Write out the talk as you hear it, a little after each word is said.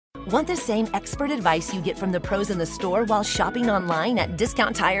Want the same expert advice you get from the pros in the store while shopping online at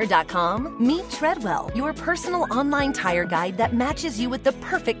DiscountTire.com? Meet Treadwell, your personal online tire guide that matches you with the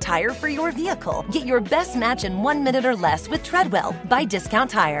perfect tire for your vehicle. Get your best match in 1 minute or less with Treadwell by Discount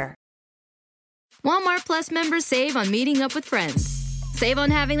Tire. Walmart Plus members save on meeting up with friends. Save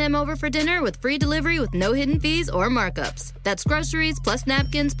on having them over for dinner with free delivery with no hidden fees or markups. That's groceries, plus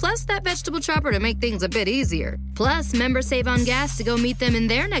napkins, plus that vegetable chopper to make things a bit easier. Plus, members save on gas to go meet them in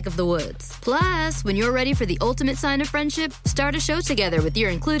their neck of the woods. Plus, when you're ready for the ultimate sign of friendship, start a show together with your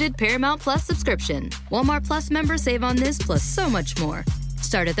included Paramount Plus subscription. Walmart Plus members save on this plus so much more.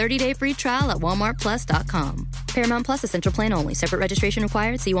 Start a 30-day free trial at walmartplus.com. Paramount Plus Essential Plan only. Separate registration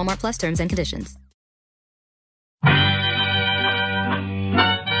required. See Walmart Plus terms and conditions.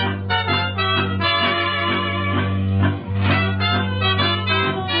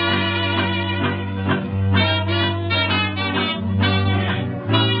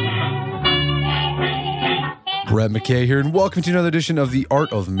 Brett McKay here, and welcome to another edition of the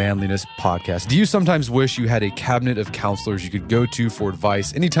Art of Manliness podcast. Do you sometimes wish you had a cabinet of counselors you could go to for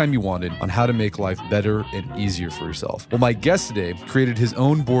advice anytime you wanted on how to make life better and easier for yourself? Well, my guest today created his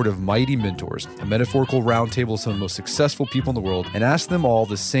own board of mighty mentors, a metaphorical roundtable of some of the most successful people in the world, and asked them all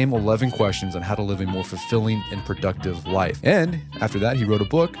the same 11 questions on how to live a more fulfilling and productive life. And after that, he wrote a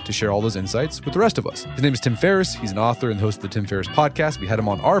book to share all those insights with the rest of us. His name is Tim Ferriss. He's an author and host of the Tim Ferriss Podcast. We had him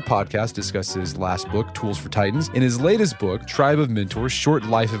on our podcast to discuss his last book, Tools for Titans. In his latest book, Tribe of Mentors, Short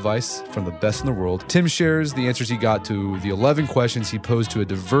Life Advice from the Best in the World, Tim shares the answers he got to the 11 questions he posed to a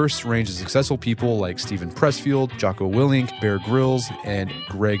diverse range of successful people like Steven Pressfield, Jocko Willink, Grylls, and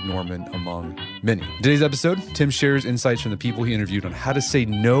Greg Norman, among many. In today's episode, Tim shares insights from the people he interviewed on how to say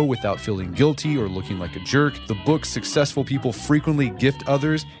no without feeling guilty or looking like a jerk, the book Successful People Frequently Gift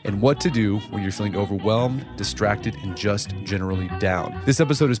Others, and what to do when you're feeling overwhelmed, distracted, and just generally down. This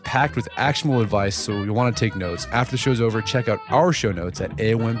episode is packed with actionable advice, so you'll want to take notes. After the show's over, check out our show notes at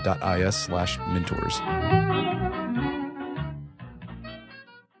aom.is/mentors.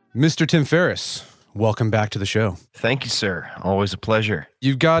 Mr. Tim Ferriss, welcome back to the show. Thank you, sir. Always a pleasure.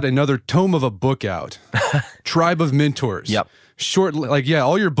 You've got another tome of a book out, Tribe of Mentors. Yep. Short,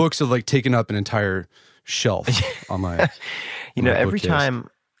 all your books have taken up an entire shelf on my every time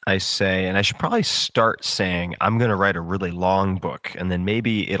I say, and I should probably start saying, I'm going to write a really long book, and then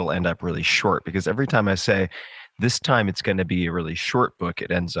maybe it'll end up really short, because every time I say, this time it's going to be a really short book, it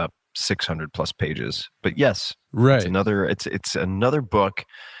ends up 600 plus pages. But yes, right. It's another book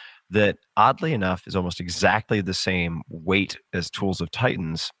that, oddly enough, is almost exactly the same weight as Tools of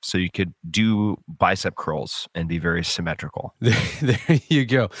Titans. So you could do bicep curls and be very symmetrical. There you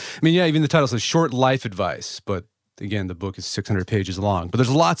go. I mean, yeah, even the title says Short Life Advice, but again, the book is 600 pages long, but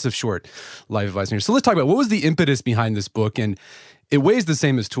there's lots of short life advice in here. So let's talk about what was the impetus behind this book. And it weighs the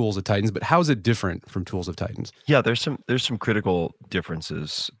same as Tools of Titans, but how is it different from Tools of Titans? Yeah, there's some critical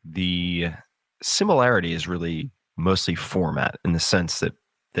differences. The similarity is really mostly format, in the sense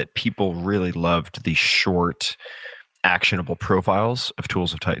that people really loved the short, actionable profiles of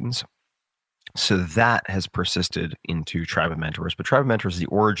Tools of Titans. So that has persisted into Tribe of Mentors. But Tribe of Mentors, the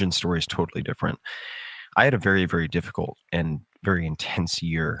origin story is totally different. I had a very, very difficult and very intense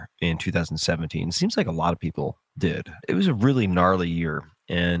year in 2017. It seems like a lot of people did. It was a really gnarly year.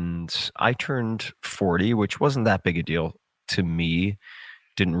 And I turned 40, which wasn't that big a deal to me.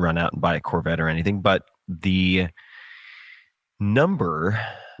 Didn't run out and buy a Corvette or anything. But the number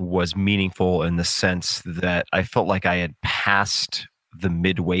was meaningful in the sense that I felt like I had passed the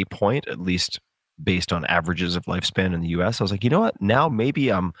midway point, at least based on averages of lifespan in the US. I was like, you know what? Now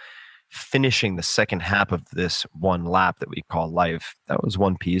maybe I'm finishing the second half of this one lap that we call life. That was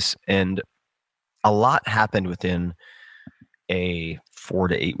one piece. And a lot happened within a 4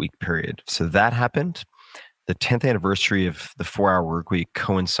 to 8 week period. So that happened. The 10th anniversary of the 4-Hour Workweek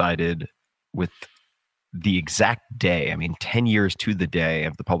coincided with the exact day, 10 years to the day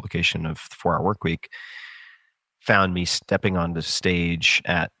of the publication of the 4-Hour Workweek, found me stepping onto stage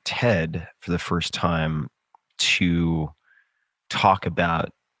at TED for the first time to talk about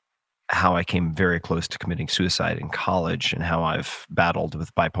how I came very close to committing suicide in college and how I've battled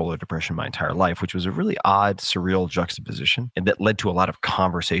with bipolar depression my entire life, which was a really odd, surreal juxtaposition. And that led to a lot of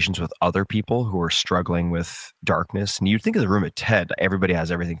conversations with other people who are struggling with darkness. And you'd think of the room at TED, everybody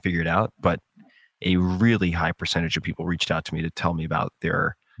has everything figured out, but a really high percentage of people reached out to me to tell me about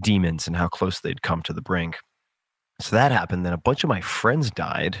their demons and how close they'd come to the brink. So that happened. Then a bunch of my friends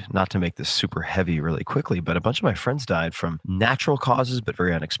died, not to make this super heavy really quickly, but a bunch of my friends died from natural causes, but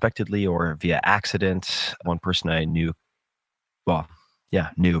very unexpectedly or via accident. One person I knew,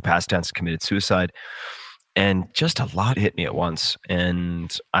 past tense, committed suicide. And just a lot hit me at once.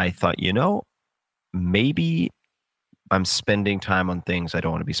 And I thought, maybe I'm spending time on things I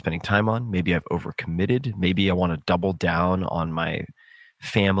don't want to be spending time on. Maybe I've overcommitted. Maybe I want to double down on my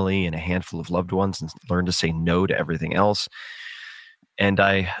family and a handful of loved ones and learn to say no to everything else. And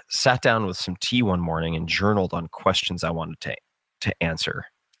I sat down with some tea one morning and journaled on questions I wanted to answer.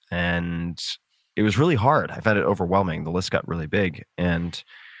 And it was really hard. I found it overwhelming. The list got really big. And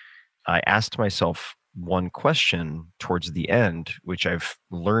I asked myself one question towards the end, which I've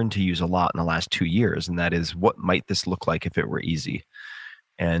learned to use a lot in the last 2 years. And that is, what might this look like if it were easy?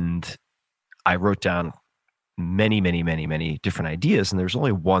 And I wrote down many, many, many, many different ideas. And there's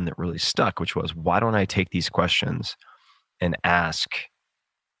only one that really stuck, which was, why don't I take these questions and ask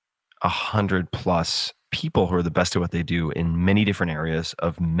 100+ people who are the best at what they do in many different areas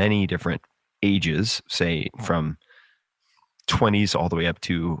of many different ages, say from 20s all the way up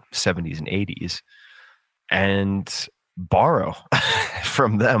to 70s and 80s, and borrow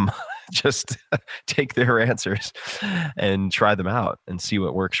from them. Just take their answers and try them out and see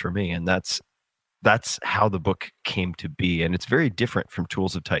what works for me. And that's how the book came to be. And it's very different from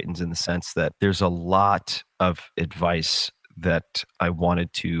Tools of Titans in the sense that there's a lot of advice that I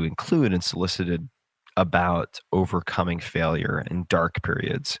wanted to include and solicited about overcoming failure in dark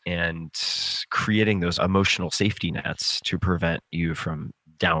periods and creating those emotional safety nets to prevent you from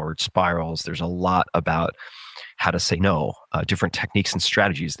downward spirals. There's a lot about how to say no, different techniques and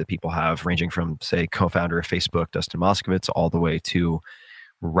strategies that people have, ranging from, say, co-founder of Facebook, Dustin Moskovitz, all the way to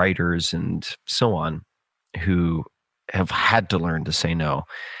writers and so on who have had to learn to say no.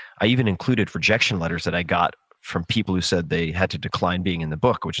 I even included rejection letters that I got from people who said they had to decline being in the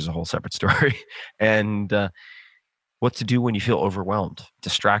book, which is a whole separate story. And what to do when you feel overwhelmed,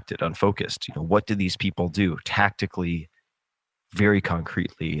 distracted, unfocused. What do these people do tactically, very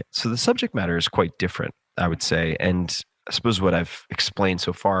concretely? So the subject matter is quite different, I would say. And I suppose what I've explained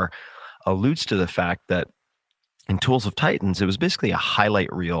so far alludes to the fact that in Tools of Titans, it was basically a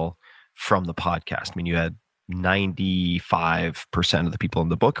highlight reel from the podcast. I mean, you had 95% of the people in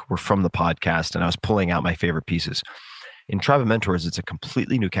the book were from the podcast, and I was pulling out my favorite pieces. In Tribe of Mentors, it's a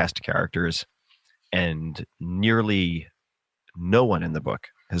completely new cast of characters, and nearly no one in the book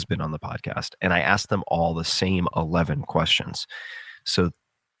has been on the podcast. And I asked them all the same 11 questions. So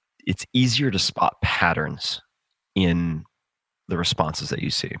it's easier to spot patterns in the responses that you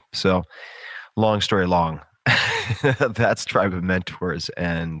see. So long story long, that's Tribe of Mentors.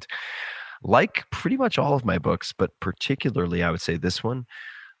 And like pretty much all of my books, but particularly I would say this one,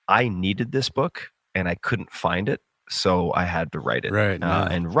 I needed this book and I couldn't find it. So I had to write it. Right.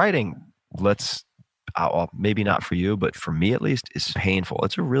 And writing, maybe not for you, but for me at least, is painful.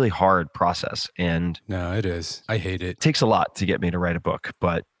 It's a really hard process. And no, it is. I hate it. It takes a lot to get me to write a book,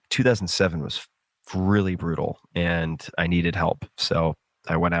 but 2007 was really brutal and I needed help. So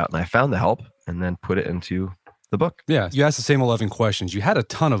I went out and I found the help and then put it into the book. Yeah. You asked the same 11 questions. You had a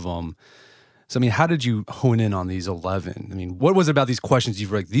ton of them. So, I mean, how did you hone in on these 11? I mean, what was it about these questions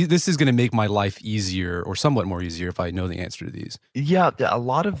you've like, this is going to make my life easier or somewhat more easier if I know the answer to these? Yeah, a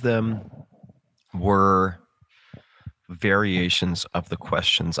lot of them were variations of the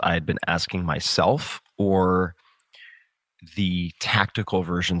questions I had been asking myself, or the tactical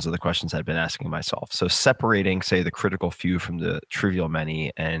versions of the questions I'd been asking myself. So separating, say, the critical few from the trivial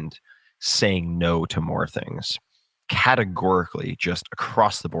many and saying no to more things. Categorically, just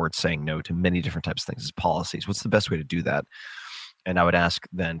across the board, saying no to many different types of things as policies. What's the best way to do that? And I would ask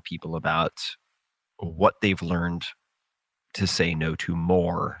then people about what they've learned to say no to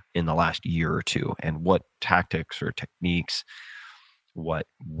more in the last year or two, and what tactics or techniques, what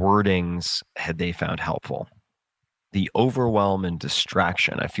wordings had they found helpful. The overwhelm and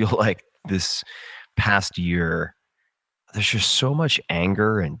distraction. I feel like this past year, there's just so much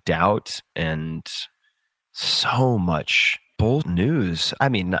anger and doubt and so much bold news. I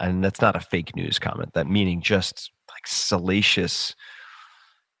mean, and that's not a fake news comment, that meaning just like salacious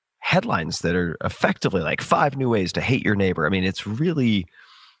headlines that are effectively like 5 new ways to hate your neighbor. I mean, it's really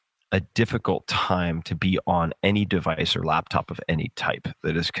a difficult time to be on any device or laptop of any type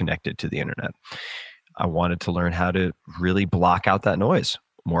that is connected to the internet. I wanted to learn how to really block out that noise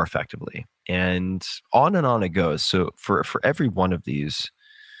more effectively. And on it goes. So for every one of these,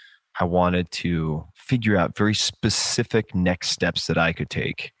 I wanted to figure out very specific next steps that I could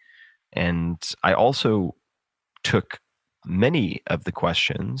take. And I also took many of the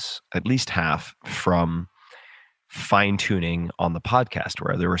questions, at least half, from fine-tuning on the podcast,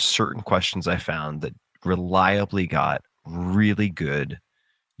 where there were certain questions I found that reliably got really good,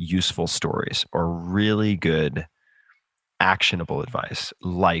 useful stories, or really good actionable advice.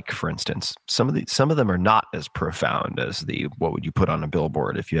 Like, for instance, some of them are not as profound as what would you put on a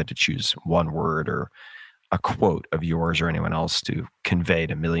billboard if you had to choose one word or a quote of yours or anyone else to convey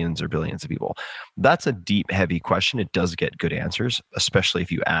to millions or billions of people. That's a deep, heavy question. It does get good answers, especially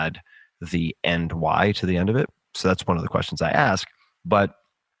if you add the end why to the end of it. So that's one of the questions I ask. But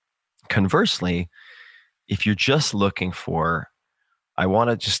conversely, if you're just looking for, I want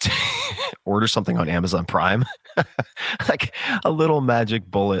to just order something on Amazon Prime, like a little magic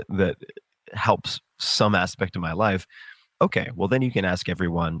bullet that helps some aspect of my life. Okay, well then you can ask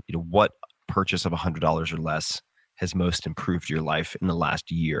everyone, what purchase of $100 or less has most improved your life in the last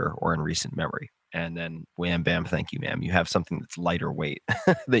year or in recent memory? And then wham, bam, thank you, ma'am. You have something that's lighter weight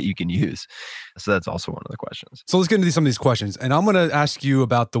that you can use. So that's also one of the questions. So let's get into some of these questions. And I'm going to ask you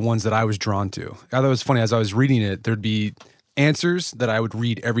about the ones that I was drawn to. I thought it was funny. As I was reading it, there'd be answers that I would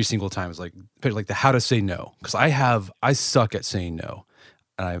read every single time. It's like the how to say no. Because I suck at saying no.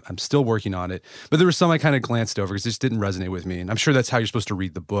 And I'm still working on it. But there were some I kind of glanced over because it just didn't resonate with me. And I'm sure that's how you're supposed to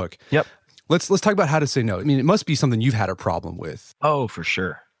read the book. Yep. Let's talk about how to say no. I mean, it must be something you've had a problem with. Oh, for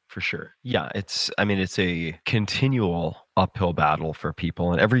sure. For sure. Yeah, it's a continual uphill battle for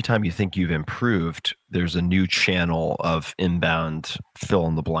people. And every time you think you've improved, there's a new channel of inbound fill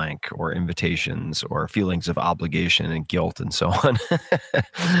in the blank or invitations or feelings of obligation and guilt and so on.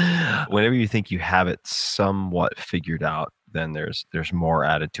 Whenever you think you have it somewhat figured out, then there's more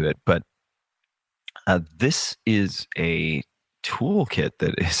added to it. But this is a toolkit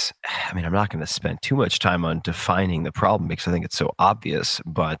that is, I'm not going to spend too much time on defining the problem because I think it's so obvious,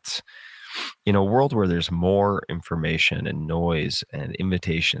 but in a world where there's more information and noise and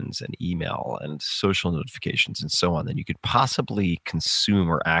invitations and email and social notifications and so on than you could possibly consume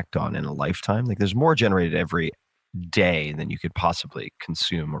or act on in a lifetime, like there's more generated every day than you could possibly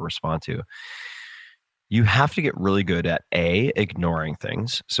consume or respond to. You have to get really good at ignoring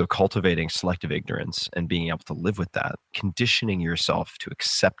things. So cultivating selective ignorance and being able to live with that, conditioning yourself to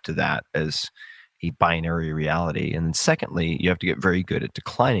accept that as a binary reality. And then secondly, you have to get very good at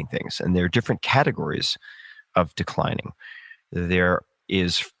declining things. And there are different categories of declining. There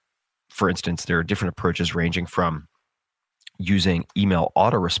is, for instance, there are different approaches ranging from using email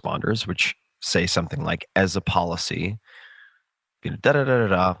autoresponders, which say something like, as a policy,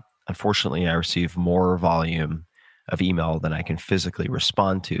 unfortunately, I receive more volume of email than I can physically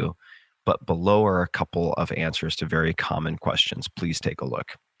respond to, but below are a couple of answers to very common questions. Please take a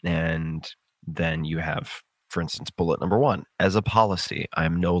look. And then you have, for instance, bullet number 1, as a policy,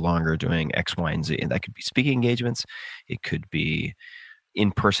 I'm no longer doing X, Y, and Z. And that could be speaking engagements. It could be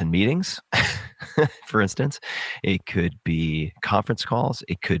in-person meetings, for instance. It could be conference calls.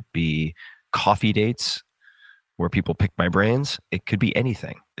 It could be coffee dates where people pick my brains. It could be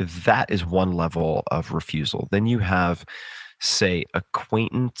anything. That is one level of refusal. Then you have, say,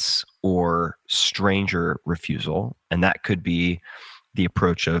 acquaintance or stranger refusal. And that could be the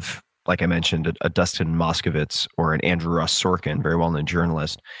approach of, like I mentioned, a Dustin Moskovitz or an Andrew Ross Sorkin, very well-known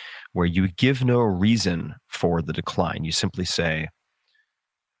journalist, where you give no reason for the decline. You simply say,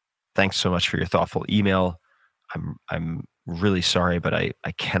 thanks so much for your thoughtful email. I'm really sorry, but I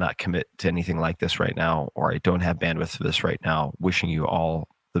cannot commit to anything like this right now, or I don't have bandwidth for this right now. Wishing you all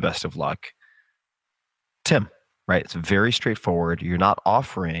the best of luck. Tim, right? It's very straightforward. You're not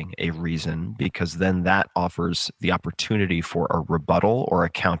offering a reason because then that offers the opportunity for a rebuttal or a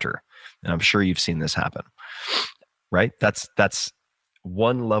counter. And I'm sure you've seen this happen, right? That's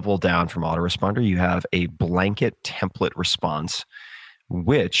one level down from autoresponder. You have a blanket template response,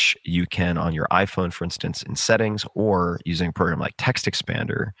 which you can, on your iPhone, for instance, in settings, or using a program like Text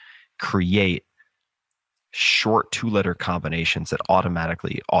Expander, create short 2-letter combinations that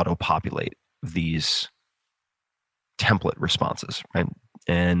automatically auto-populate these template responses, right?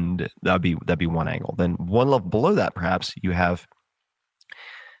 And that'd be one angle. Then one level below that, perhaps, you have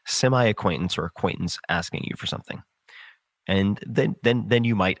semi-acquaintance or acquaintance asking you for something. And then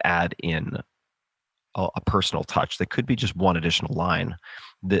you might add in a personal touch that could be just one additional line.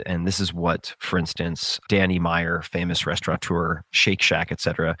 And this is what, for instance, Danny Meyer, famous restaurateur, Shake Shack,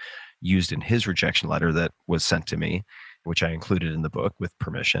 etc., used in his rejection letter that was sent to me, which I included in the book with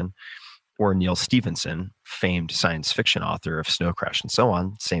permission. Or Neil Stephenson, famed science fiction author of Snow Crash and so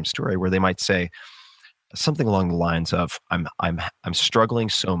on, same story, where they might say something along the lines of, I'm struggling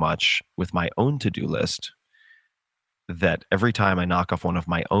so much with my own to-do list that every time I knock off one of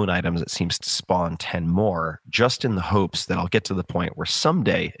my own items, it seems to spawn 10 more, just in the hopes that I'll get to the point where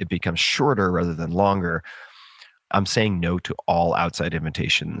someday it becomes shorter rather than longer. I'm saying no to all outside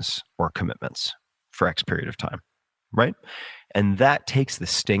invitations or commitments for X period of time. right? And that takes the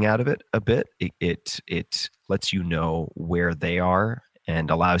sting out of it a bit. It lets you know where they are and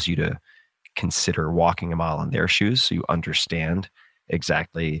allows you to consider walking a mile in their shoes so you understand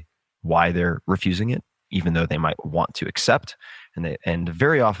exactly why they're refusing it, even though they might want to accept. And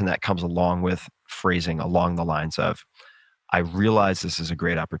very often that comes along with phrasing along the lines of, I realize this is a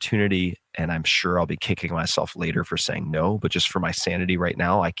great opportunity and I'm sure I'll be kicking myself later for saying no, but just for my sanity right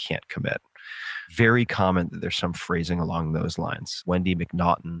now, I can't commit. Very common that there's some phrasing along those lines. Wendy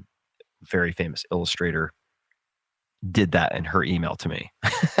McNaughton, very famous illustrator, did that in her email to me.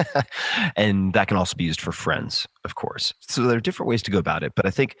 And that can also be used for friends, of course. So there are different ways to go about it, but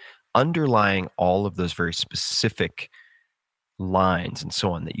I think underlying all of those very specific lines and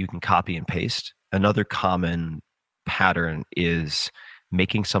so on that you can copy and paste, another common pattern is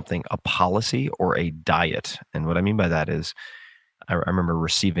making something a policy or a diet. And what I mean by that is, I remember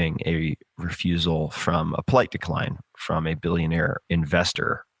receiving a refusal from a polite decline from a billionaire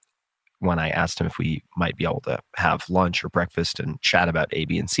investor when I asked him if we might be able to have lunch or breakfast and chat about A,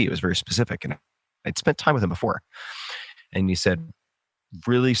 B, and C. It was very specific. And I'd spent time with him before. And he said,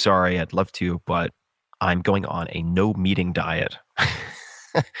 really sorry, I'd love to, but I'm going on a no meeting diet.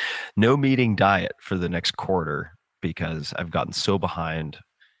 No meeting diet for the next quarter because I've gotten so behind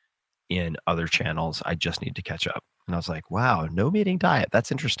in other channels. I just need to catch up. And I was like, wow, no meeting diet.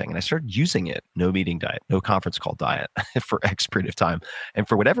 That's interesting. And I started using it. No meeting diet, no conference call diet for X period of time. And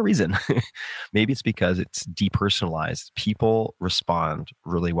for whatever reason, maybe it's because it's depersonalized. People respond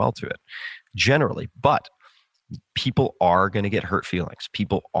really well to it generally, but people are going to get hurt feelings.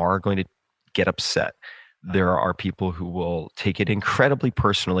 People are going to get upset. There are people who will take it incredibly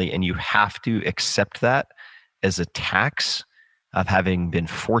personally, and you have to accept that as a tax of having been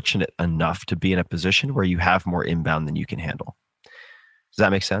fortunate enough to be in a position where you have more inbound than you can handle. Does that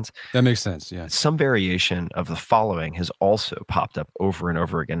make sense? That makes sense, yeah. Some variation of the following has also popped up over and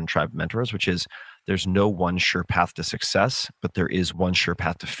over again in Tribe Mentors, which is there's no one sure path to success, but there is one sure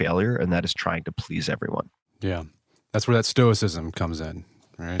path to failure, and that is trying to please everyone. Yeah, that's where that stoicism comes in,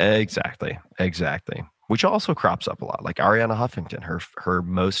 right? Exactly. Which also crops up a lot. Like Arianna Huffington, her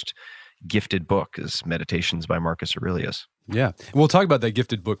most gifted book is Meditations by Marcus Aurelius. Yeah. We'll talk about that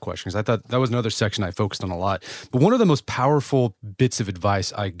gifted book question because I thought that was another section I focused on a lot. But one of the most powerful bits of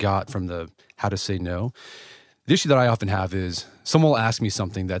advice I got from the How to Say No, the issue that I often have is someone will ask me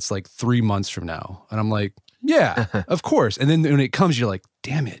something that's like 3 months from now. And I'm like, yeah, of course. And then when it comes, you're like,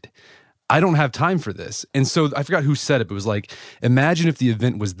 damn it, I don't have time for this. And so I forgot who said it, but it was like, imagine if the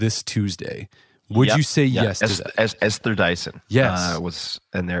event was this Tuesday. Would you say yes to that? As Esther Dyson was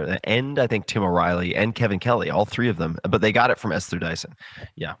in there. And I think Tim O'Reilly and Kevin Kelly, all three of them, but they got it from Esther Dyson.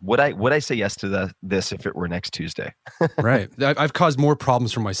 Yeah. Would I say yes to this if it were next Tuesday? Right. I've caused more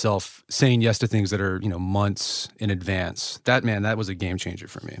problems for myself saying yes to things that are, months in advance. That was a game changer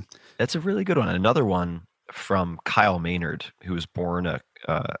for me. That's a really good one. Another one from Kyle Maynard, who was born a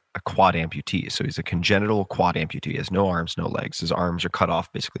quad amputee. So he's a congenital quad amputee. He has no arms, no legs. His arms are cut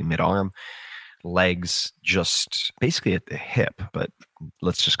off basically mid-arm. Legs just basically at the hip, but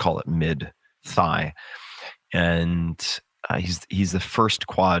let's just call it mid-thigh. And he's the first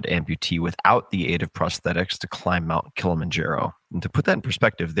quad amputee without the aid of prosthetics to climb Mount Kilimanjaro. And to put that in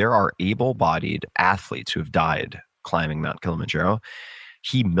perspective, there are able-bodied athletes who have died climbing Mount Kilimanjaro.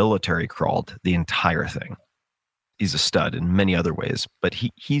 He military crawled the entire thing. He's a stud in many other ways, but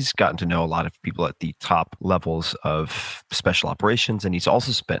he's gotten to know a lot of people at the top levels of special operations, and he's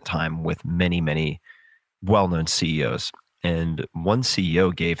also spent time with many, many well-known CEOs. And one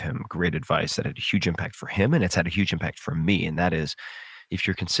CEO gave him great advice that had a huge impact for him, and it's had a huge impact for me, and that is, if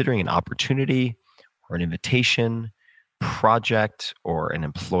you're considering an opportunity or an invitation, project, or an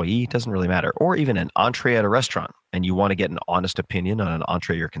employee, doesn't really matter, or even an entree at a restaurant, and you want to get an honest opinion on an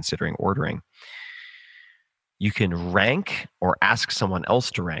entree you're considering ordering, you can rank or ask someone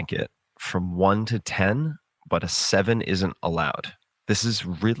else to rank it from 1 to 10, but a 7 isn't allowed. This is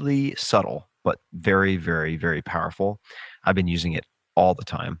really subtle, but very, very, very powerful. I've been using it all the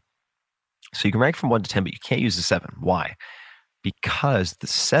time. So you can rank from 1 to 10, but you can't use the 7. Why? Because the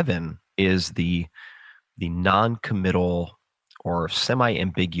 7 is the non-committal or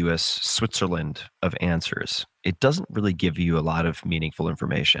semi-ambiguous Switzerland of answers. It doesn't really give you a lot of meaningful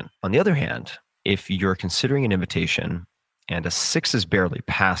information. On the other hand, if you're considering an invitation and a 6 is barely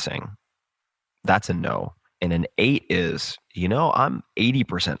passing, that's a no. And an 8 is, I'm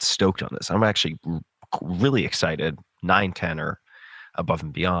 80% stoked on this. I'm actually really excited. 9, 10 or above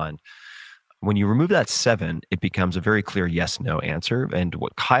and beyond. When you remove that 7, it becomes a very clear yes, no answer. And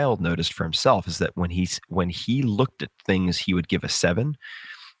what Kyle noticed for himself is that when he looked at things he would give a 7,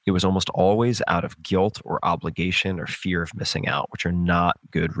 it was almost always out of guilt or obligation or fear of missing out, which are not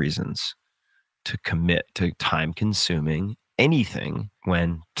good reasons to commit to time-consuming anything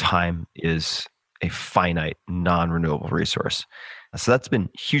when time is a finite, non-renewable resource. So that's been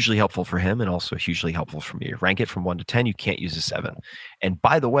hugely helpful for him and also hugely helpful for me. Rank it from 1 to 10, you can't use a 7. And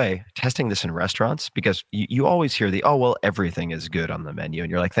by the way, testing this in restaurants, because you always hear oh, well, everything is good on the menu. And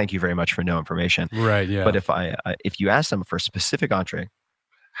you're like, thank you very much for no information. Right, yeah. But if you ask them for a specific entree,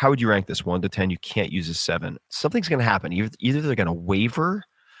 how would you rank this 1 to 10? You can't use a 7. Something's going to happen. Either they're going to waver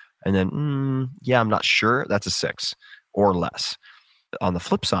and then, yeah, I'm not sure. That's a 6 or less. On the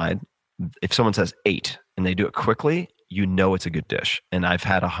flip side, if someone says 8 and they do it quickly, you know it's a good dish. And I've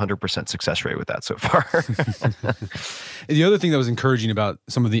had 100% success rate with that so far. The other thing that was encouraging about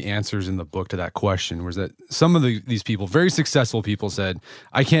some of the answers in the book to that question was that some of these people, very successful people, said,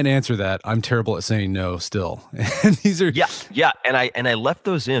 I can't answer that. I'm terrible at saying no still. And these are... Yeah. And I left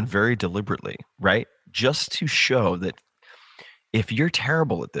those in very deliberately, right? Just to show that if you're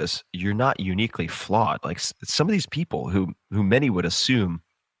terrible at this, you're not uniquely flawed. Like some of these people who many would assume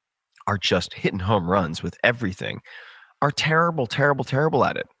are just hitting home runs with everything are terrible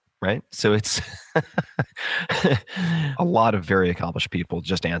at it, right? So it's a lot of very accomplished people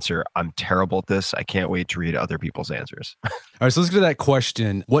just answer, I'm terrible at this. I can't wait to read other people's answers. All right, so let's get to that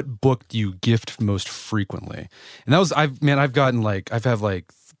question. What book do you gift most frequently? And that was, I've had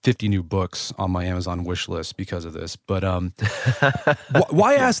like 50 new books on my Amazon wish list because of this. But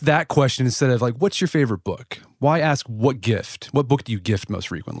why ask that question instead of like, what's your favorite book? Why ask what book do you gift most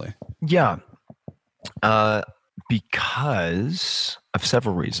frequently? Yeah. Because of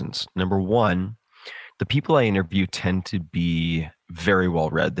several reasons. Number one, the people I interview tend to be very well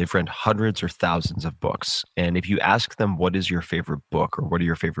read. They've read hundreds or thousands of books. And if you ask them, what is your favorite book or what are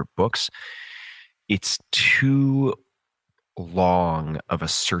your favorite books? It's too long of a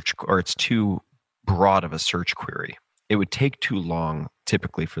search, or it's too broad of a search query. It would take too long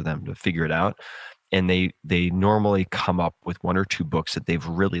typically for them to figure it out. And they normally come up with 1 or 2 books that they've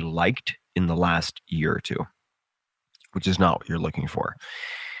really liked in the last year or 2, which is not what you're looking for.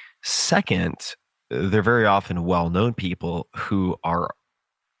 Second, they're very often well-known people who are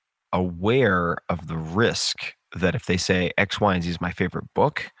aware of the risk that if they say X, Y, and Z is my favorite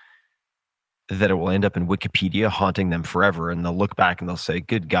book, that it will end up in Wikipedia haunting them forever. And they'll look back and they'll say,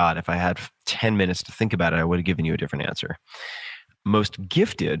 good God, if I had 10 minutes to think about it, I would have given you a different answer. Most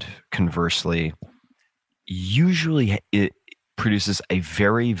gifted, conversely, usually it produces a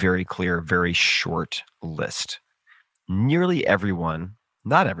very, very clear, very short list. Nearly everyone,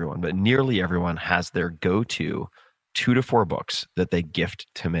 not everyone, but nearly everyone has their go-to 2 to 4 books that they gift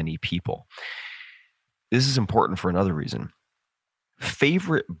to many people. This is important for another reason.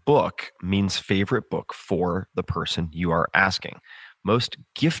 Favorite book means favorite book for the person you are asking. Most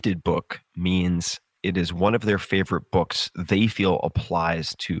gifted book means it is one of their favorite books they feel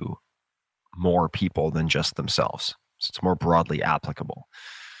applies to more people than just themselves. So it's more broadly applicable.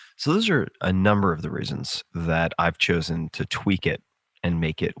 So those are a number of the reasons that I've chosen to tweak it and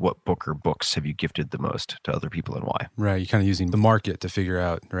make it what book or books have you gifted the most to other people and why. Right. You're kind of using the market to figure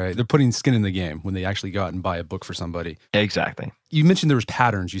out, right? They're putting skin in the game when they actually go out and buy a book for somebody. Exactly. You mentioned there was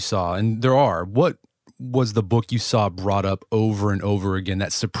patterns you saw, and there are. What was the book you saw brought up over and over again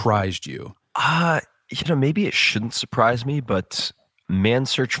that surprised you? Maybe it shouldn't surprise me, but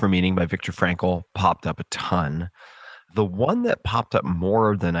Man's Search for Meaning by Viktor Frankl popped up a ton. The one that popped up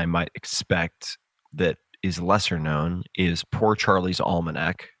more than I might expect that is lesser known is Poor Charlie's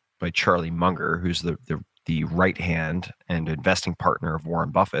Almanac by Charlie Munger, who's the right hand and investing partner of Warren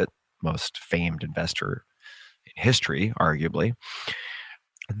Buffett, most famed investor in history, arguably.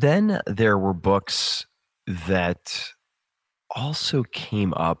 Then there were books that also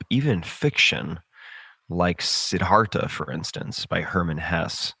came up, even fiction, like Siddhartha, for instance, by Hermann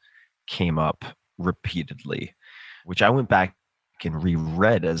Hesse, came up repeatedly, which I went back and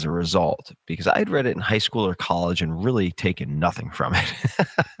reread as a result because I'd read it in high school or college and really taken nothing from it.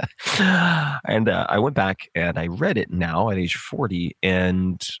 And I went back and I read it now at age 40,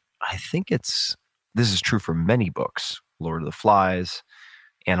 and I think this is true for many books, Lord of the Flies,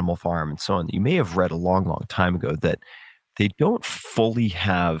 Animal Farm, and so on, that you may have read a long, long time ago, that they don't fully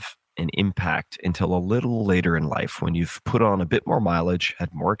have an impact until a little later in life when you've put on a bit more mileage, had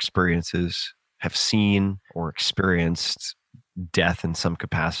more experiences, have seen or experienced death in some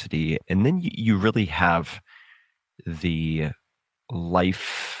capacity, and then you really have the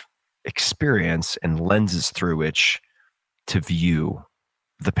life experience and lenses through which to view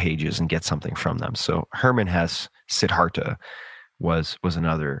the pages and get something from them. So Hermann Hesse, Siddhartha was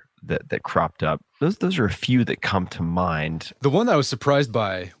another that cropped up. Those are a few that come to mind. The one that I was surprised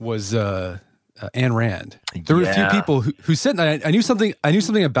by was Ayn Rand. There were a few people who said, I knew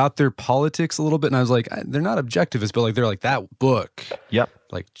something about their politics a little bit, and I was like, they're not objectivists, but like they're like, that book,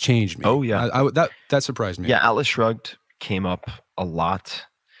 like changed me. Oh yeah, that surprised me. Yeah, Atlas Shrugged came up a lot.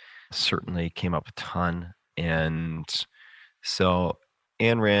 Certainly came up a ton, and so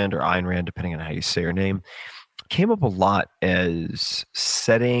Ayn Rand or Ayn Rand, depending on how you say her name, came up a lot as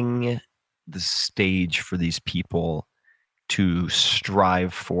setting the stage for these people to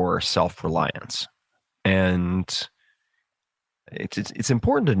strive for self-reliance. And it's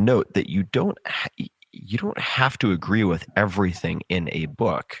important to note that you don't have to agree with everything in a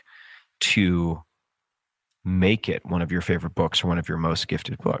book to make it one of your favorite books or one of your most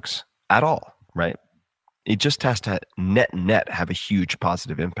gifted books at all, right? It just has to net have a huge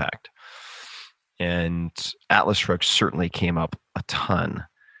positive impact. And Atlas Shrugged certainly came up a ton.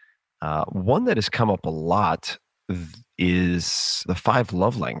 One that has come up a lot is the 5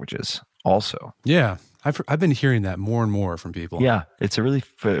 love languages also. Yeah, I've been hearing that more and more from people. Yeah, it's a really,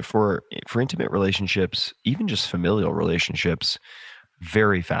 for intimate relationships, even just familial relationships,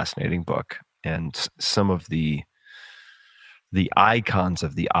 very fascinating book. And some of the icons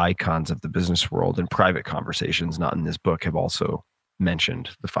of the business world and private conversations, not in this book, have also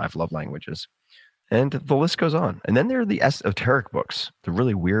mentioned the 5 love languages. And the list goes on. And then there are the esoteric books, the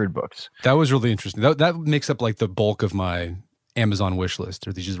really weird books. That was really interesting. That makes up like the bulk of my Amazon wish list.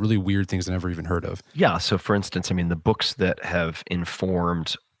 Are these just really weird things I never even heard of? Yeah. So for instance, I mean, the books that have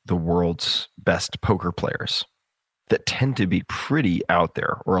informed the world's best poker players that tend to be pretty out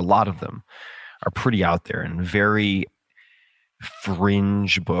there, or a lot of them are pretty out there, and very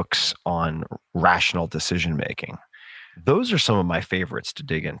fringe books on rational decision making. Those are some of my favorites to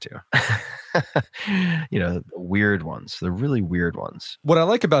dig into. The weird ones, the really weird ones. What I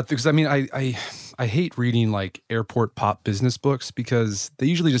like about, because I mean, I hate reading like airport pop business books because they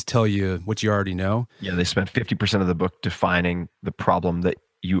usually just tell you what you already know. Yeah, they spend 50% of the book defining the problem that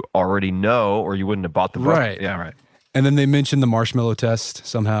you already know, or you wouldn't have bought the book. Right. Yeah, right. And then they mention the marshmallow test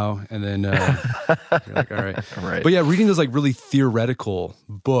somehow, and then you're like, all right. Right. But yeah, reading those like really theoretical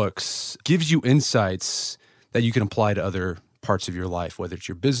books gives you insights that you can apply to other parts of your life, whether it's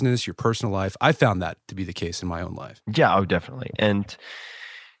your business, your personal life. I found that to be the case in my own life. Yeah, oh, definitely. And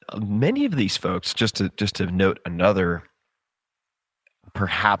many of these folks, just to note another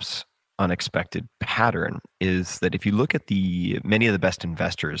perhaps unexpected pattern, is that if you look at many of the best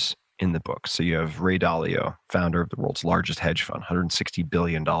investors in the book, so you have Ray Dalio, founder of the world's largest hedge fund, $160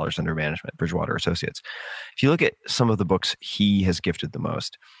 billion under management, Bridgewater Associates. If you look at some of the books he has gifted the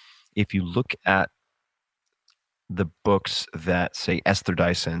most, if you look at the books that, say, Esther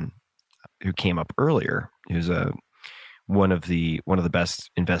Dyson, who came up earlier, who's one of the best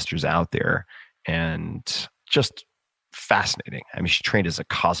investors out there, and just fascinating. I mean, she trained as a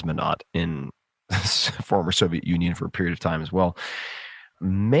cosmonaut in the former Soviet Union for a period of time as well.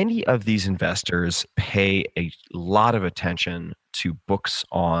 Many of these investors pay a lot of attention to books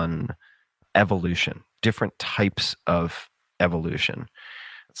on evolution, different types of evolution.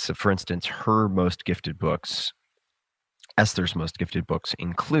 So, for instance, her most gifted books, Esther's most gifted books,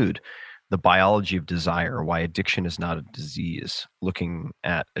 include The Biology of Desire, Why Addiction is Not a Disease, looking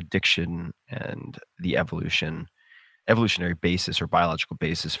at addiction and the evolutionary basis or biological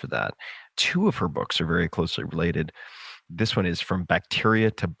basis for that. 2 of her books are very closely related. This one is From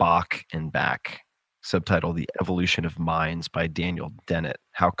Bacteria to Bach and Back, subtitled The Evolution of Minds by Daniel Dennett,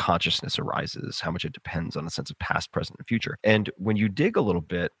 How Consciousness Arises, How Much It Depends on a Sense of Past, Present, and Future. And when you dig a little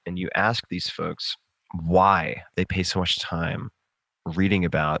bit and you ask these folks why they pay so much time reading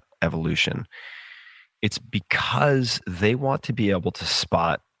about evolution, it's because they want to be able to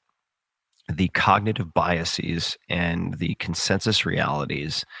spot the cognitive biases and the consensus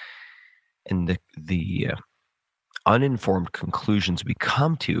realities and the uninformed conclusions we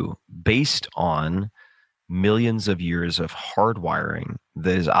come to based on millions of years of hardwiring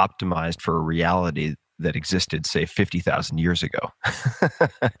that is optimized for a reality that existed, say, 50,000 years ago,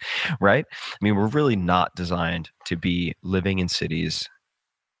 right? I mean, we're really not designed to be living in cities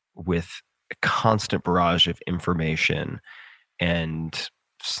with a constant barrage of information and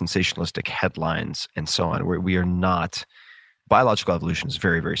sensationalistic headlines and so on. We are not, biological evolution is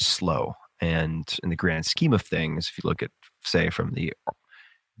very, very slow. And in the grand scheme of things, if you look at, say, from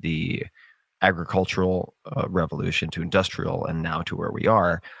the agricultural revolution to industrial and now to where we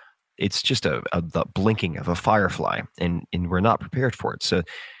are, it's just the blinking of a firefly, and we're not prepared for it. So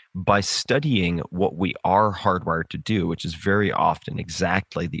by studying what we are hardwired to do, which is very often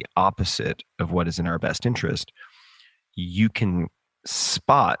exactly the opposite of what is in our best interest, you can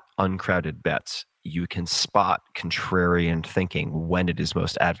spot uncrowded bets. You can spot contrarian thinking when it is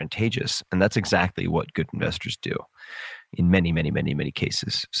most advantageous. And that's exactly what good investors do in many, many, many, many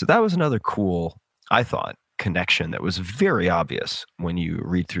cases. So that was another cool, I thought, connection that was very obvious when you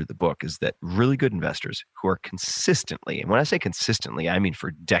read through the book, is that really good investors who are consistently, and when I say consistently, I mean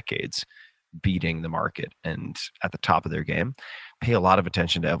for decades, beating the market and at the top of their game, pay a lot of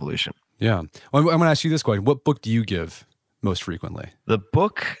attention to evolution. Yeah. Well, I'm going to ask you this question. What book do you give most frequently? The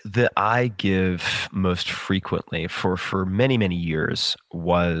book that I give most frequently for many, many years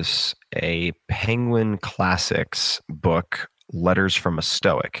was a Penguin Classics book, Letters from a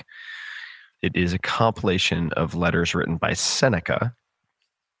Stoic. It is a compilation of letters written by Seneca,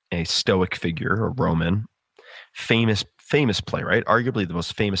 a Stoic figure, a Roman, famous playwright, arguably the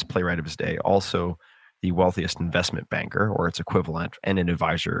most famous playwright of his day, also the wealthiest investment banker or its equivalent, and an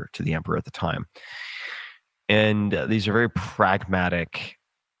advisor to the emperor at the time. And these are very pragmatic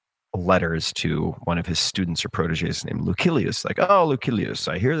letters to one of his students or proteges named Lucilius. Like, oh, Lucilius,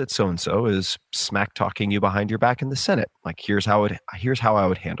 I hear that so-and-so is smack talking you behind your back in the Senate. Like, here's how I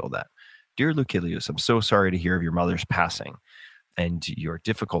would handle that. Dear Lucilius, I'm so sorry to hear of your mother's passing and your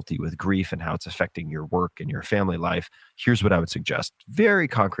difficulty with grief and how it's affecting your work and your family life. Here's what I would suggest. Very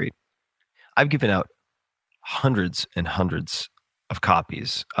concrete. I've given out hundreds and hundreds of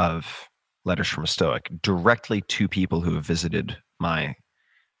copies of Letters from a Stoic directly to people who have visited my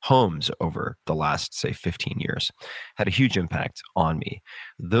homes over the last, say, 15 years. Had a huge impact on me.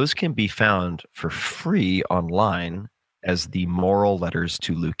 Those can be found for free online as the Moral Letters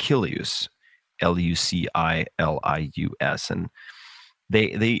to Lucilius, Lucilius. And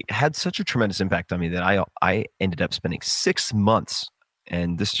they had such a tremendous impact on me that I ended up spending 6 months.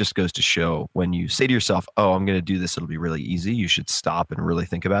 And this just goes to show, when you say to yourself, oh, I'm going to do this, it'll be really easy, you should stop and really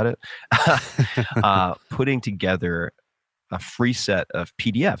think about it. Putting together a free set of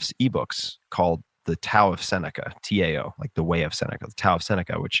PDFs, ebooks, called The Tao of Seneca, TAO, like the Way of Seneca, the Tao of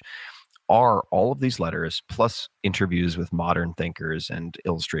Seneca, which are all of these letters plus interviews with modern thinkers and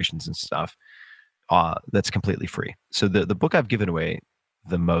illustrations and stuff. That's completely free. So the book I've given away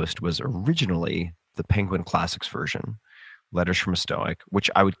the most was originally the Penguin Classics version, Letters from a Stoic,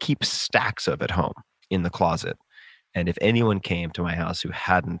 which I would keep stacks of at home in the closet. And if anyone came to my house who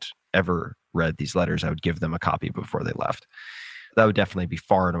hadn't ever read these letters, I would give them a copy before they left. That would definitely be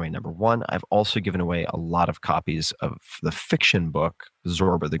far and away number one. I've also given away a lot of copies of the fiction book,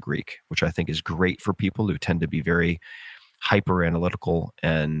 Zorba the Greek, which I think is great for people who tend to be very hyper analytical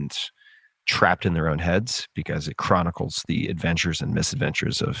and trapped in their own heads, because it chronicles the adventures and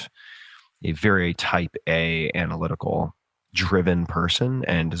misadventures of a very type A analytical driven person,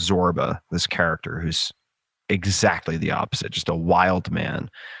 and Zorba, this character who's exactly the opposite, just a wild man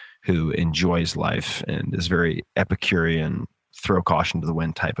who enjoys life and is very Epicurean, throw caution to the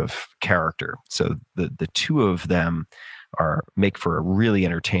wind type of character. So the two of them make for a really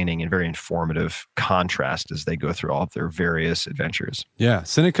entertaining and very informative contrast as they go through all of their various adventures. Yeah,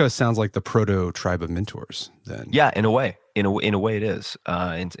 Seneca sounds like the proto tribe of mentors then. Yeah, in a way it is,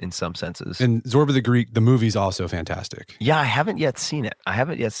 in some senses. And Zorba the Greek, the movie's also fantastic. Yeah, I haven't yet seen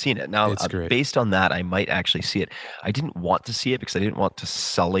it. Now, it's great. Based on that, I might actually see it. I didn't want to see it because I didn't want to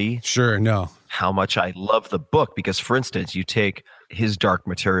sully how much I love the book. Because, for instance, you take His Dark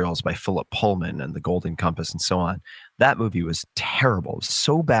Materials by Philip Pullman and The Golden Compass and so on. That movie was terrible. It was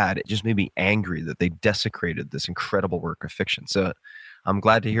so bad, it just made me angry that they desecrated this incredible work of fiction. So I'm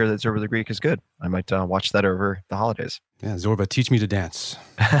glad to hear that Zorba the Greek is good. I might watch that over the holidays. Yeah, Zorba, teach me to dance.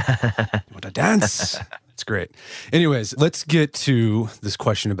 I want to dance. It's great. Anyways, let's get to this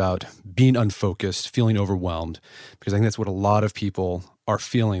question about being unfocused, feeling overwhelmed, because I think that's what a lot of people are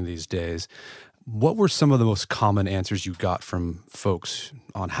feeling these days. What were some of the most common answers you got from folks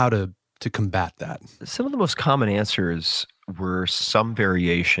on how to combat that? Some of the most common answers were some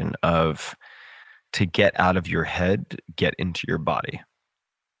variation of, to get out of your head, get into your body.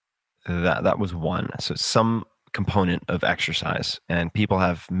 That was one. So some component of exercise, and people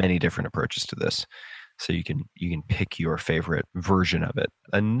have many different approaches to this. So you can pick your favorite version of it.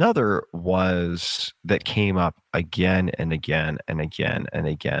 Another was that came up again and again and again and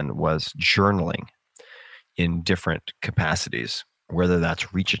again was journaling in different capacities. Whether that's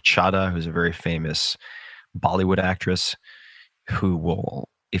Richa Chadha, who's a very famous Bollywood actress, who will,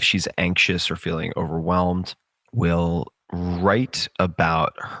 if she's anxious or feeling overwhelmed, will write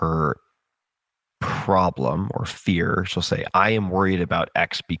about her problem or fear. She'll say, I am worried about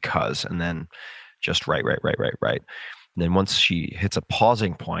X because, and then just write. And then once she hits a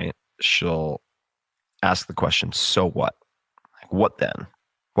pausing point, she'll ask the question, so what? Like, what then?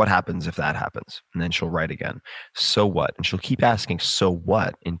 What happens if that happens? And then she'll write again. So what? And she'll keep asking, so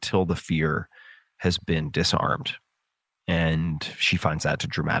what? Until the fear has been disarmed. And she finds that to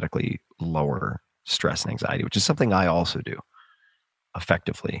dramatically lower stress and anxiety, which is something I also do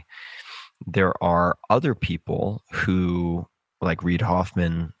effectively. There are other people who, like Reid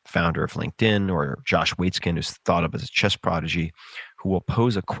Hoffman, founder of LinkedIn, or Josh Waitzkin, who's thought of as a chess prodigy, who will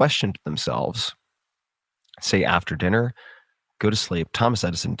pose a question to themselves, say after dinner, go to sleep. Thomas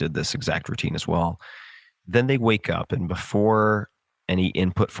Edison did this exact routine as well. Then they wake up, and before any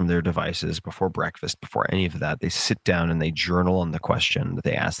input from their devices, before breakfast, before any of that, they sit down and they journal on the question that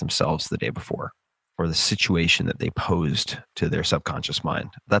they asked themselves the day before, or the situation that they posed to their subconscious mind.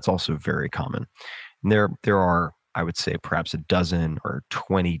 That's also very common. And there are, I would say, perhaps a dozen or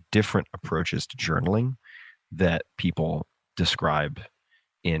 20 different approaches to journaling that people describe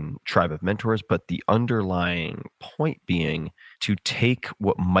in Tribe of Mentors, but the underlying point being to take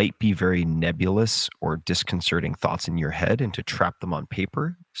what might be very nebulous or disconcerting thoughts in your head and to trap them on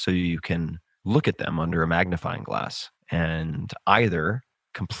paper so you can look at them under a magnifying glass and either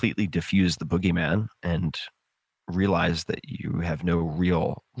completely diffuse the boogeyman and realize that you have no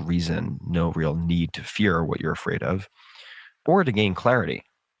real reason, no real need to fear what you're afraid of, or to gain clarity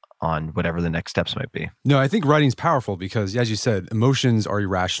on whatever the next steps might be. No, I think writing's powerful because, as you said, emotions are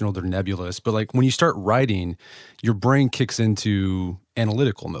irrational, they're nebulous. But like when you start writing, your brain kicks into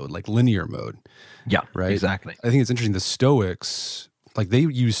analytical mode, like linear mode. Yeah, right? Exactly. I think it's interesting. The Stoics, like they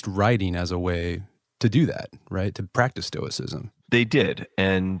used writing as a way to do that, right? To practice Stoicism. They did.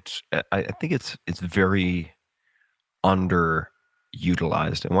 And I think it's very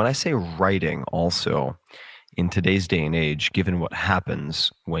underutilized. And when I say writing also, in today's day and age, given what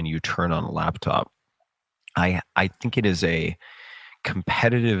happens when you turn on a laptop, I think it is a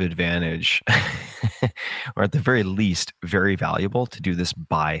competitive advantage, or at the very least, very valuable to do this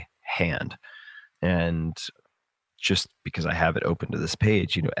by hand. And just because I have it open to this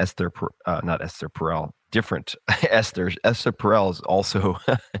page, not Esther Perel, different Esther Perel is also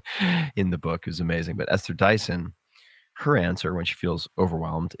in the book, who's amazing, but Esther Dyson, her answer when she feels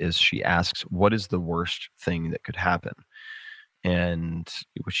overwhelmed is she asks, what is the worst thing that could happen? And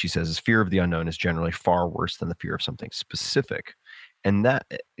what she says is fear of the unknown is generally far worse than the fear of something specific. And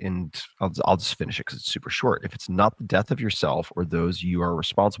I'll just finish it because it's super short. If it's not the death of yourself or those you are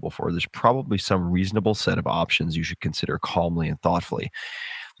responsible for, there's probably some reasonable set of options you should consider calmly and thoughtfully.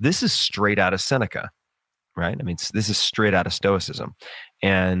 This is straight out of Seneca, right? I mean, this is straight out of Stoicism.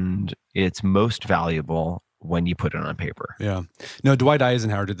 And it's most valuable when you put it on paper. Yeah. No, Dwight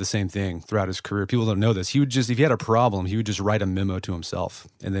Eisenhower did the same thing throughout his career. People don't know this. He would just, if he had a problem, he would just write a memo to himself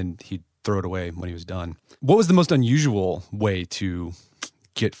and then he'd throw it away when he was done. What was the most unusual way to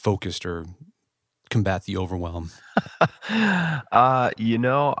get focused or combat the overwhelm? I'm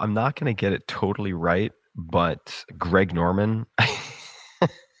not going to get it totally right, but Greg Norman,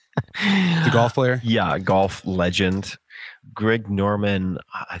 the golf player? Yeah, golf legend. Greg Norman,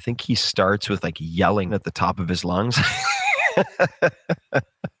 I think he starts with like yelling at the top of his lungs.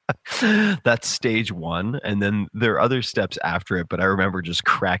 That's stage one. And then there are other steps after it, but I remember just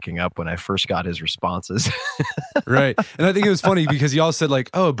cracking up when I first got his responses. Right. And I think it was funny because he also said like,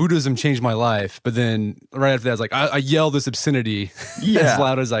 oh, Buddhism changed my life. But then right after that, it's like, I yell this obscenity as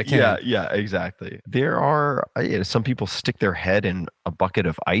loud as I can. Yeah, exactly. There are, some people stick their head in a bucket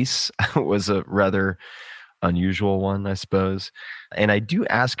of ice. Was a rather unusual one, I suppose. And I do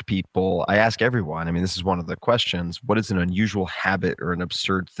ask people, I ask everyone, I mean, this is one of the questions, what is an unusual habit or an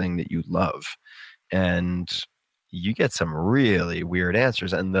absurd thing that you love? And you get some really weird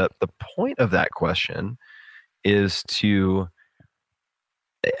answers. And the point of that question is to,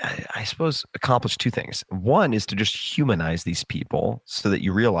 I suppose, accomplish two things. One is to just humanize these people so that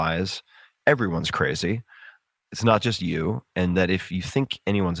you realize everyone's crazy. It's not just you. And that if you think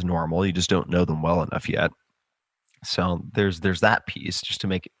anyone's normal, you just don't know them well enough yet. So there's that piece just to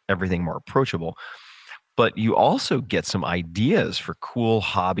make everything more approachable. But you also get some ideas for cool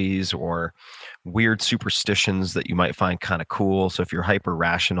hobbies or weird superstitions that you might find kind of cool. So if you're hyper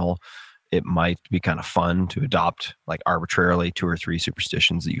rational, it might be kind of fun to adopt like arbitrarily 2 or 3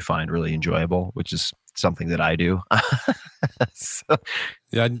 superstitions that you find really enjoyable, which is something that I do. So,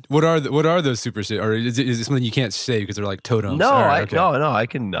 yeah. What are those superstitions? Or is it something you can't say because they're like totems? No, right, okay. No. I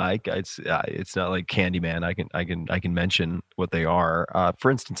can. It's not like Candyman. I can mention what they are. For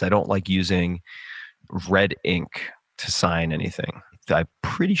instance, I don't like using red ink to sign anything. I'm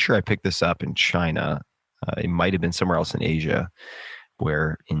pretty sure I picked this up in China. It might have been somewhere else in Asia.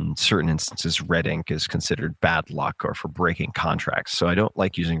 where in certain instances, red ink is considered bad luck or for breaking contracts. So I don't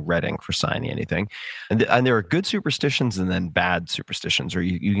like using red ink for signing anything. And there are good superstitions and then bad superstitions, or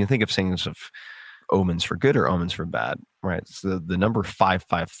you can think of things of omens for good or omens for bad, right? So the number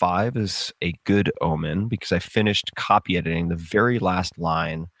 555 is a good omen because I finished copy editing the very last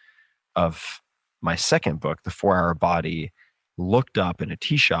line of my second book, The 4-Hour Body, looked up in a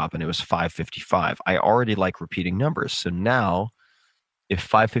tea shop and it was 555. I already like repeating numbers. So now if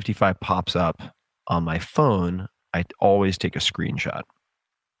 555 pops up on my phone, I always take a screenshot.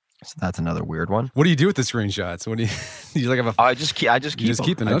 So that's another weird one. What do you do with the screenshots? What do you like? Have a? I just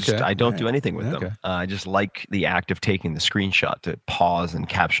keep them. Okay. I don't do anything with them. I just like the act of taking the screenshot to pause and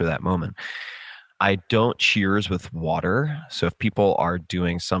capture that moment. I don't cheers with water. So if people are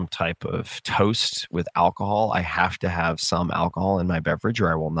doing some type of toast with alcohol, I have to have some alcohol in my beverage,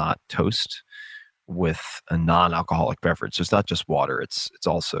 or I will not toast with a non-alcoholic beverage. So it's not just water. It's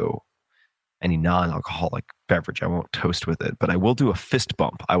also any non-alcoholic beverage. I won't toast with it, but I will do a fist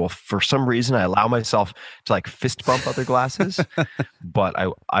bump. I will, for some reason, I allow myself to like fist bump other glasses, but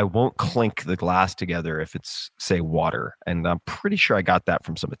I won't clink the glass together if it's, say, water. And I'm pretty sure I got that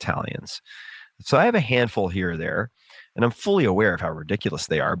from some Italians. So I have a handful here or there, and I'm fully aware of how ridiculous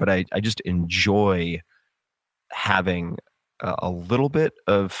they are, but I just enjoy having a little bit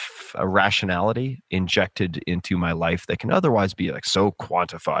of a rationality injected into my life that can otherwise be like so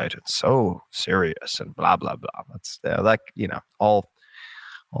quantified and so serious and blah, blah, blah. That's like,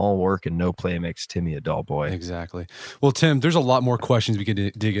 all work and no play makes Timmy a dull boy. Exactly. Well, Tim, there's a lot more questions we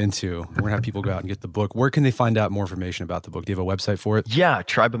could dig into. We're going to have people go out and get the book. Where can they find out more information about the book? Do you have a website for it? Yeah,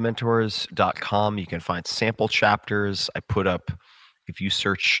 tribeofmentors.com. You can find sample chapters. I put up, if you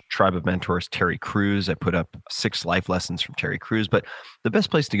search Tribe of Mentors, Terry Crews, I put up 6 life lessons from Terry Crews. But the best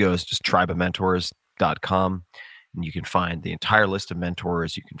place to go is just tribeofmentors.com. And you can find the entire list of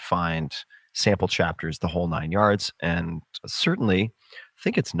mentors. You can find sample chapters, the whole 9 yards. And certainly, I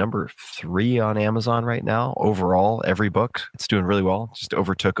think it's number 3 on Amazon right now. Overall, every book, it's doing really well. Just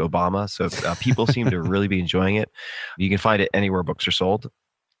overtook Obama. So people seem to really be enjoying it. You can find it anywhere books are sold.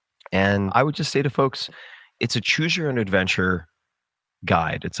 And I would just say to folks, it's a choose your own adventure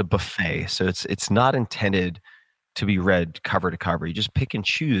guide. It's a buffet. So it's not intended to be read cover to cover. You just pick and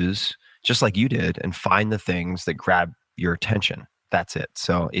choose, just like you did, and find the things that grab your attention. That's it.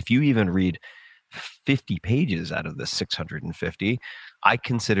 So if you even read 50 pages out of the 650, I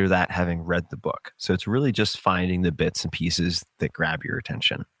consider that having read the book. So it's really just finding the bits and pieces that grab your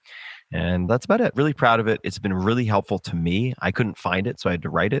attention. And that's about it. Really proud of it. It's been really helpful to me. I couldn't find it, so I had to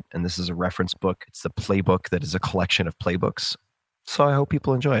write it. And this is a reference book. It's the playbook that is a collection of playbooks. So I hope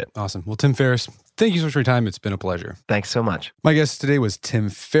people enjoy it. Awesome. Well, Tim Ferriss, thank you so much for your time. It's been a pleasure. Thanks so much. My guest today was Tim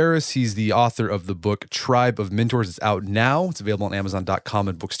Ferriss. He's the author of the book Tribe of Mentors. It's out now. It's available on Amazon.com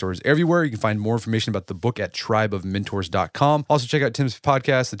and bookstores everywhere. You can find more information about the book at tribeofmentors.com. Also, check out Tim's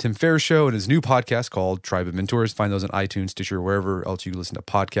podcast, The Tim Ferriss Show, and his new podcast called Tribe of Mentors. Find those on iTunes, Stitcher, wherever else you listen to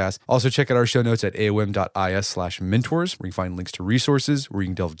podcasts. Also, check out our show notes at aom.is/mentors, where you can find links to resources where you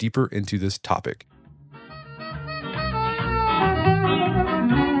can delve deeper into this topic.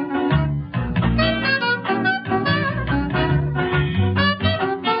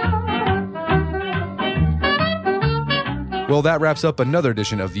 Well, that wraps up another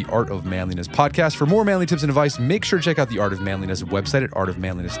edition of the Art of Manliness podcast. For more manly tips and advice, make sure to check out the Art of Manliness website at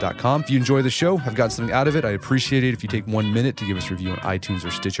artofmanliness.com. If you enjoy the show, have gotten something out of it, I'd appreciate it if you take 1 minute to give us a review on iTunes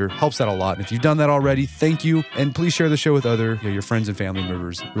or Stitcher. Helps out a lot. And if you've done that already, thank you. And please share the show with your friends and family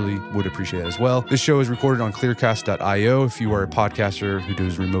members. Really would appreciate that as well. This show is recorded on clearcast.io. If you are a podcaster who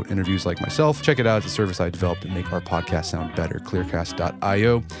does remote interviews like myself, check it out. It's a service I developed to make our podcast sound better.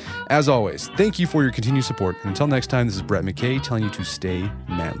 Clearcast.io. As always, thank you for your continued support. And until next time, this is Brett McKay telling you to stay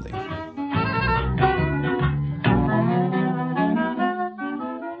manly.